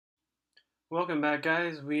Welcome back,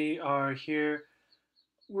 guys. We are here.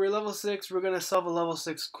 We're level 6. We're going to solve a level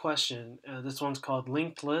 6 question. This one's called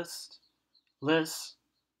linked list,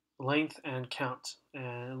 length, and count.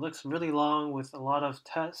 And it looks really long with a lot of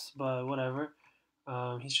tests, but whatever.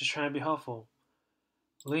 He's just trying to be helpful.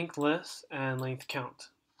 Linked list and length count.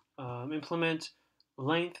 Implement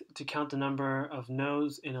length to count the number of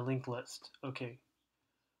nodes in a linked list. Okay,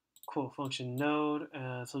 cool. Function node.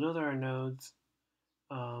 So those are our nodes.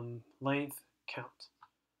 Length count.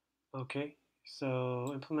 Okay,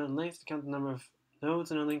 so implement length to count the number of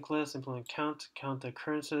nodes in a linked list. Implement count to count the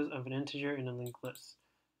occurrences of an integer in a linked list.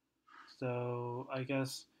 So I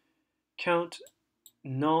guess count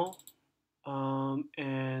null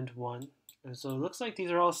and 1. And so it looks like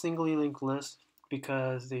these are all singly linked lists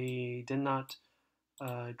because they did not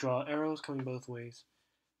draw arrows coming both ways.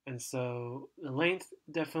 And so the length,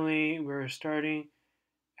 definitely we're starting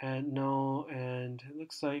at null, and it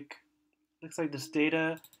looks like this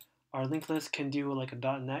data, our linked list can do like a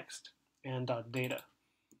dot next and dot data.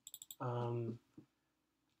 And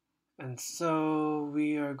so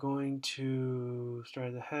we are going to start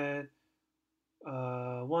at the head.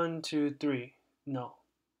 1, 2, 3. No.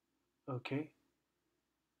 Okay.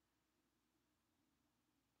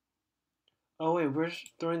 Oh wait, we're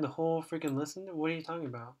throwing the whole freaking list in there? What are you talking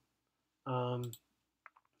about?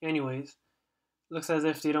 Anyways, looks as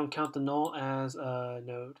if they don't count the null as a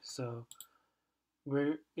node. So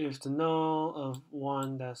if the null of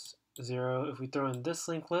 1, that's 0. If we throw in this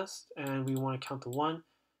linked list and we want to count the 1,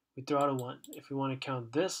 we throw out a 1. If we want to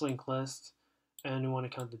count this linked list and we want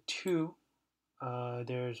to count the 2,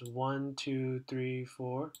 there's 1, 2, 3,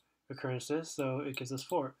 4 occurrences, so it gives us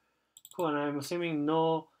 4. Cool, and I'm assuming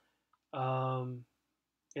null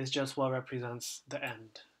is just what represents the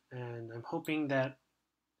end. And I'm hoping that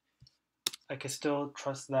I can still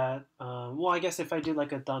trust that. Well, I guess if I do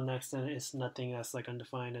like a dot next, then it's nothing that's like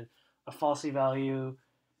undefined and a falsy value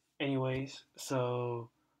anyways. So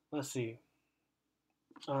let's see.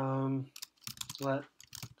 Let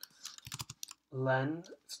len,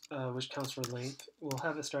 which counts for length, we'll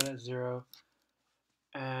have it start at 0.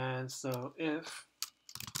 And so if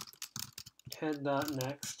head dot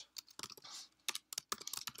next,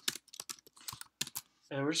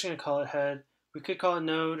 and we're just going to call it head. We could call it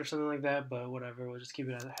node or something like that, but whatever, we'll just keep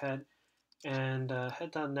it as a head. And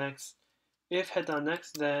head dot next. If head dot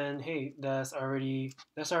next, then hey, that's already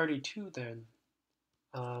 2 then.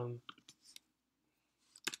 How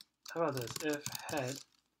about this? If head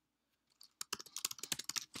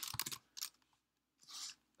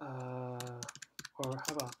or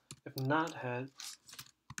how about if not head,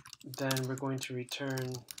 then we're going to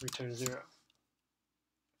return 0.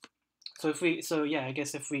 So yeah, I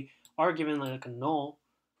guess if we are given like a null,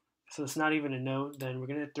 so it's not even a node, then we're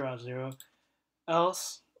gonna throw out 0.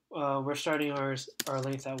 Else, we're starting our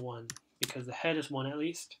length at 1 because the head is 1 at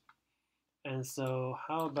least. And so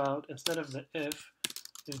how about instead of the if,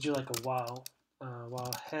 just do like a while.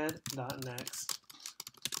 While head dot next,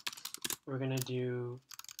 we're gonna do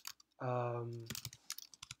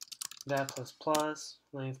that plus plus,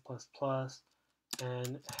 length plus plus,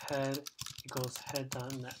 and head equals head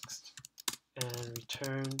dot next, and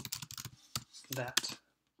return that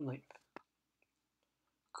length.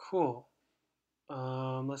 Cool.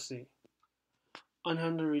 Let's see.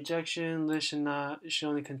 Unhandled rejection, list should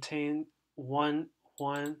only contain one.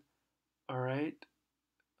 All right.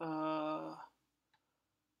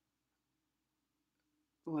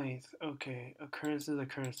 Length. Okay. Occurrences.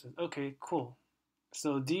 Okay. Cool.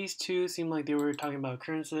 So these two seem like they were talking about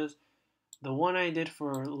occurrences. The one I did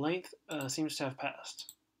for length seems to have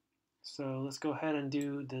passed. So let's go ahead and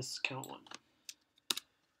do this count one.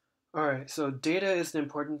 All right. So data is the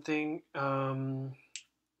important thing.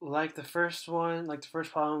 Like the first one, like the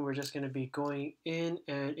first problem, we're just going to be going in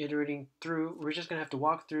and iterating through. We're just going to have to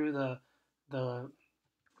walk through the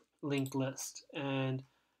linked list. And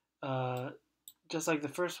just like the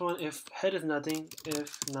first one, if head is nothing,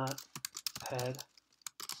 if not head,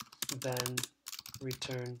 then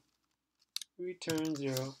return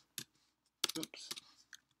 0. Oops.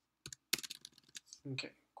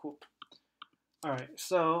 Okay, cool. All right,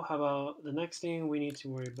 so how about the next thing we need to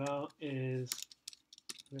worry about is,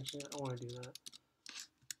 actually, I don't want to do that.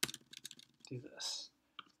 Do this.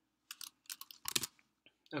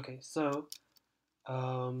 Okay, so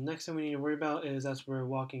next thing we need to worry about is as we're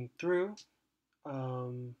walking through.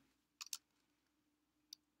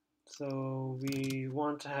 So we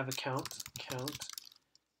want to have a count,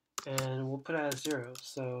 and we'll put it as 0.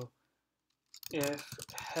 So if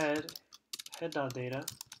head.data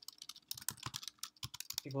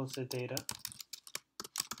equals to data.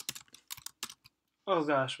 Oh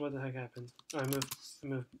gosh, what the heck happened? Oh,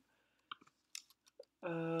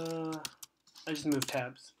 I just moved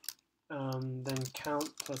tabs. Then count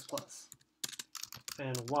plus plus.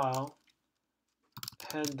 And while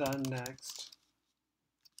head.next,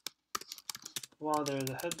 while there's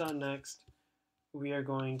a head.next, we are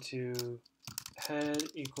going to head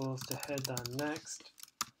equals to head.next.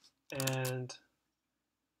 And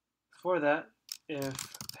for that,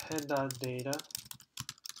 if head.data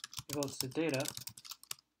equals to data,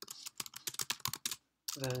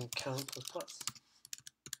 then count plus plus.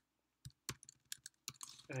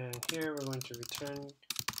 And here we're going to return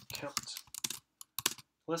count.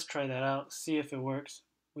 Let's try that out, see if it works.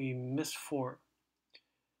 We missed 4.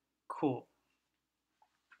 Cool.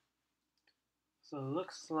 So it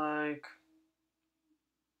looks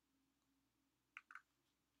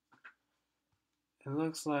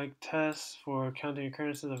like tests for counting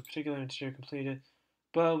occurrences of a particular integer completed,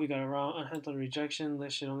 but we got it wrong. Unhandled rejection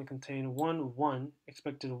list should only contain 1,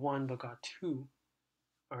 expected 1, but got 2.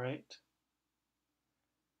 All right.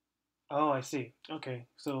 Oh, I see. Okay,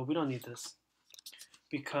 so we don't need this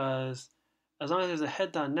because as long as there's a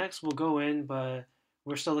head.next, we'll go in, but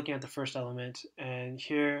we're still looking at the first element. And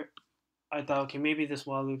here, I thought, okay, maybe this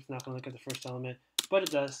while loop's not going to look at the first element, but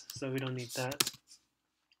it does, so we don't need that.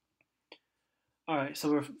 All right,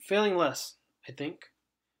 so we're failing less, I think.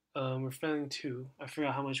 We're failing 2. I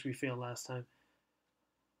forgot how much we failed last time.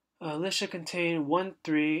 List should contain 1,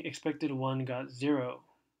 3, expected 1, got 0.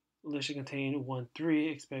 List should contain 1, 3,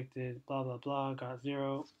 expected blah, blah, blah, got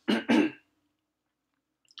 0.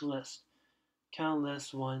 List. Count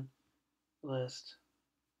list 1, list.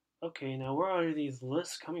 Okay, now where are these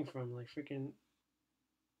lists coming from? Like freaking,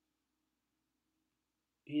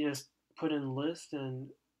 he just put in list and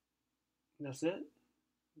that's it?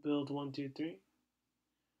 Build 1, 2, 3.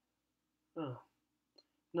 Oh,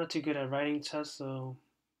 not too good at writing tests, so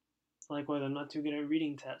likewise I'm not too good at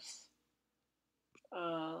reading tests.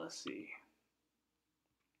 Let's see.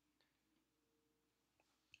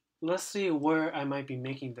 Let's see where I might be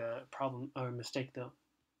making the problem or mistake though.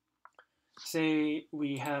 Say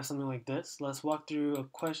we have something like this. Let's walk through a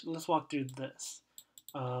question. Let's walk through this.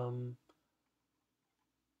 And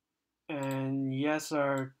yes,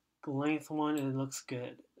 our length one, it looks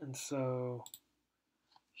good. And so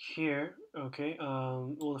here, okay,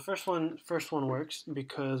 well the first one works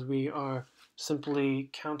because we are simply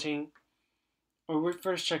counting, or we're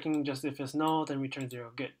first checking just if it's null, then return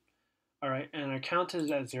 0. Good. All right, and our count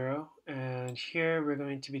is at 0, and here we're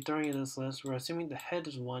going to be throwing in this list. We're assuming the head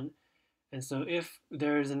is 1, and so if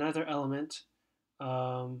there is another element,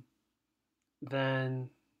 then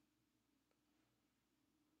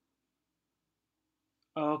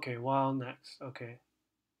okay, while next, okay.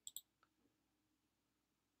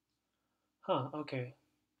 Okay.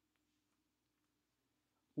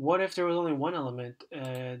 What if there was only one element?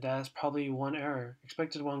 That's probably one error.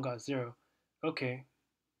 Expected 1 got 0. Okay.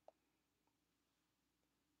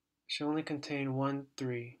 Should only contain 1,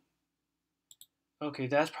 3. Okay,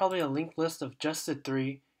 that's probably a linked list of just the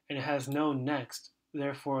 3, and it has no next.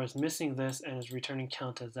 Therefore, it's missing this and is returning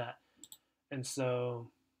count as that. And so,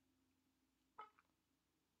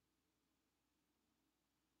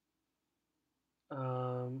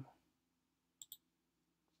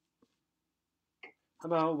 how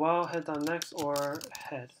about while head.next or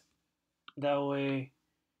head? That way,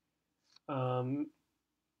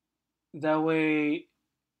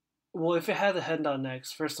 well, if it had the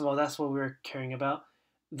head.next, first of all, that's what we're caring about,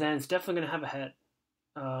 then it's definitely going to have a head.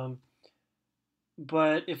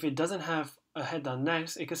 But if it doesn't have a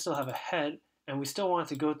head.next, it could still have a head, and we still want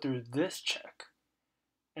to go through this check.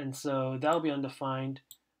 And so that'll be undefined.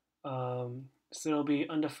 So it'll be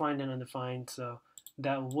undefined and undefined. So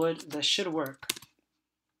that should work.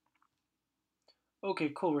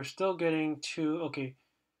 Okay, cool. We're still getting to, okay,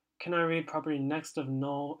 can I read property next of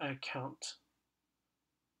null at count?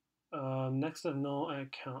 Next of null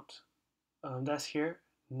at count. That's here.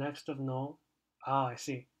 Next of null. Ah, I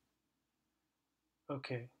see.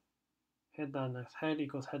 Okay. Head.next. Head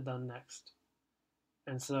equals head.next.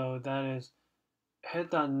 And so that is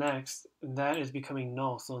head.next, that is becoming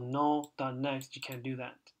null. So null.next, you can't do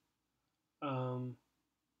that.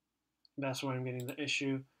 That's where I'm getting the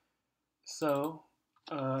issue. So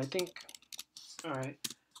I think, all right,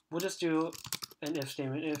 we'll just do an if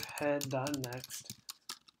statement. If head.next,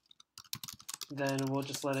 then we'll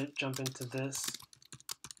just let it jump into this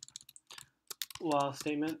while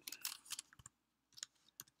statement.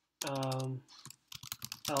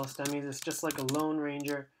 Else, that means it's just like a Lone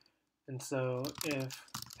Ranger. And so if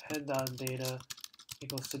head.data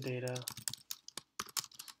equals to data,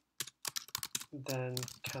 then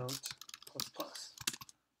count plus plus.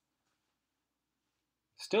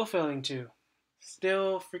 Still failing too.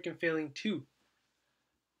 Still freaking failing too.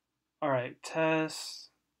 All right, test.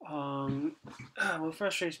 What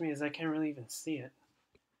frustrates me is I can't really even see it.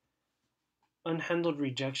 Unhandled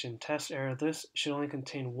rejection. Test error. This should only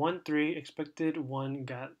contain 1, 3. Expected 1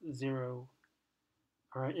 got 0.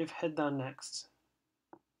 All right, if head.next.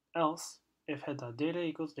 Else, if head.data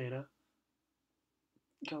equals data,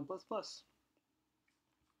 count plus plus.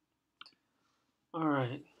 All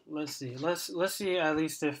right, let's see. Let's see at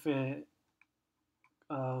least if it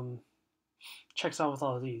checks out with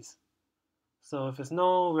all of these. So if it's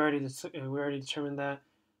no, we already determined that.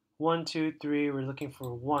 1, 2, 3, we're looking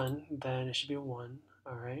for 1, then it should be 1.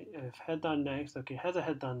 All right. If head.next, okay, has a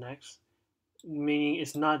head.next, meaning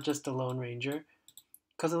it's not just a lone ranger,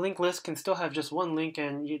 because a linked list can still have just one link,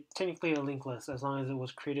 and technically a linked list as long as it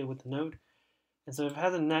was created with the node. And so if it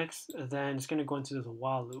has a next, then it's going to go into this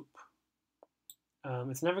while loop.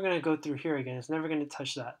 It's never going to go through here again. It's never going to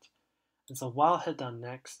touch that. And so while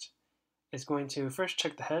head.next is going to first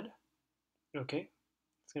check the head. Okay,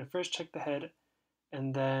 it's going to first check the head,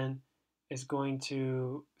 and then it's going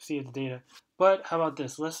to see the data. But how about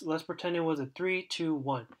this? Let's pretend it was a 3, 2,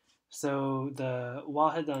 1. So the while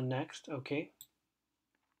head.next. Okay.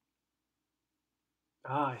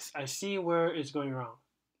 I see where it's going wrong.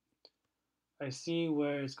 I see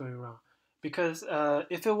where it's going wrong. Because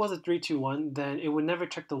if it was a 3, 2, 1, then it would never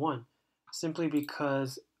check the 1. Simply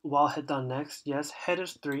because while head.next, yes, head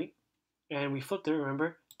is 3. And we flipped it,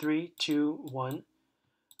 remember? 3, 2, 1.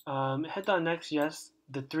 Head.next, yes,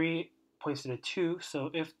 the 3 points to the 2. So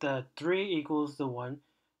if the 3 equals the 1,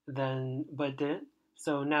 then, but it didn't.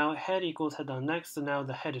 So now head equals head.next. So now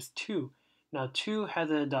the head is 2. Now 2 has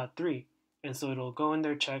a dot 3. And so it'll go in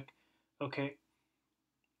there, check, okay.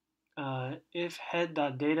 If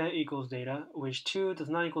head.data equals data, which 2 does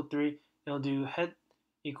not equal 3, it'll do head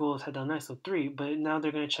equals head.next, so 3. But now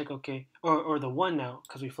they're going to check, okay, or the 1 now,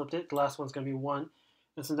 because we flipped it. The last one's going to be 1.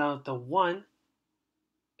 And so now the 1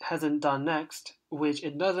 has a dot next, which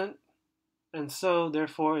it doesn't. And so,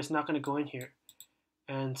 therefore, it's not going to go in here.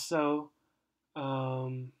 And so, all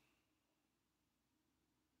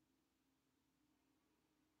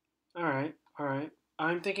right.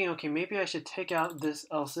 I'm thinking, okay, maybe I should take out this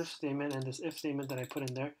else if statement and this if statement that I put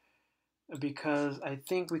in there, because I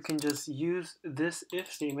think we can just use this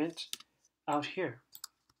if statement out here.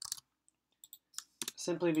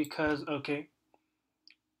 Simply because, okay,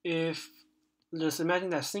 if, just imagine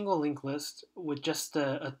that single linked list with just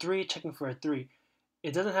a 3 checking for a 3.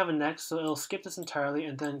 It doesn't have a next, so it'll skip this entirely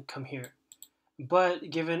and then come here. But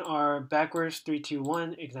given our backwards 3, 2,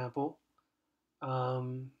 1 example,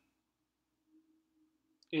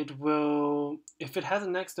 it will, if it has a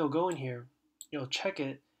next, it'll go in here. It'll check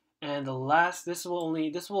it, and the last, this will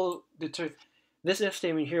deter, this if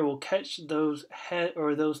statement here will catch those head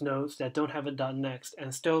or those nodes that don't have a dot next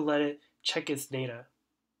and still let it check its data.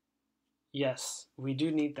 Yes, we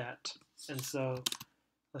do need that. And so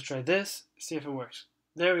let's try this, see if it works.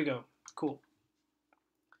 There we go. Cool.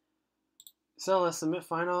 So let's submit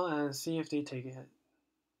final and see if they take it.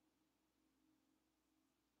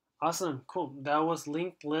 Awesome, cool. That was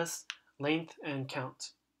linked list, length, and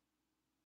count.